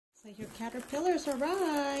So your caterpillars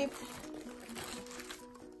arrived.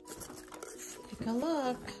 Take a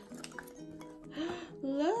look.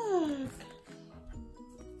 Look.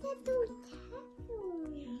 Yeah.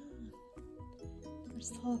 They're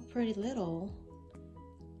still pretty little.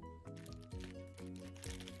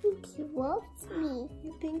 He loves me.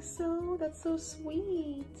 You think so? That's so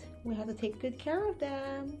sweet. We have to take good care of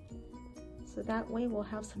them. So that way we'll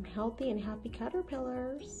have some healthy and happy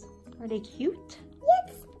caterpillars. Are they cute?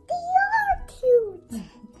 Yes, they are cute.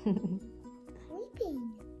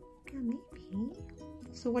 Sleeping. Yeah, maybe.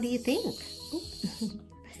 So what do you think?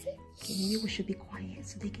 Okay, maybe we should be quiet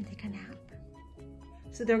so they can take a nap.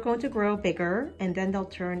 So they're going to grow bigger and then they'll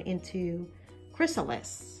turn into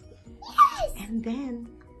chrysalis. Yes! And then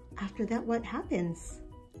after that, what happens?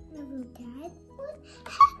 Dad, what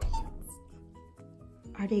happens?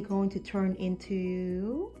 Are they going to turn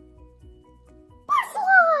into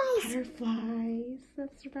Butterflies! butterflies?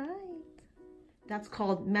 That's right. That's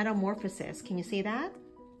called metamorphosis. Can you say that?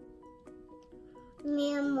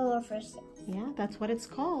 Metamorphosis. Yeah, that's what it's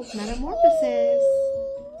called. Metamorphosis.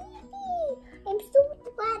 I'm so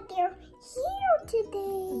glad they're here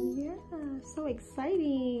today. Yeah, so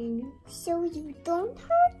exciting. So you don't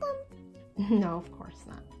hurt them. No, of course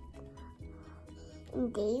not.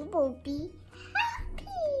 They will be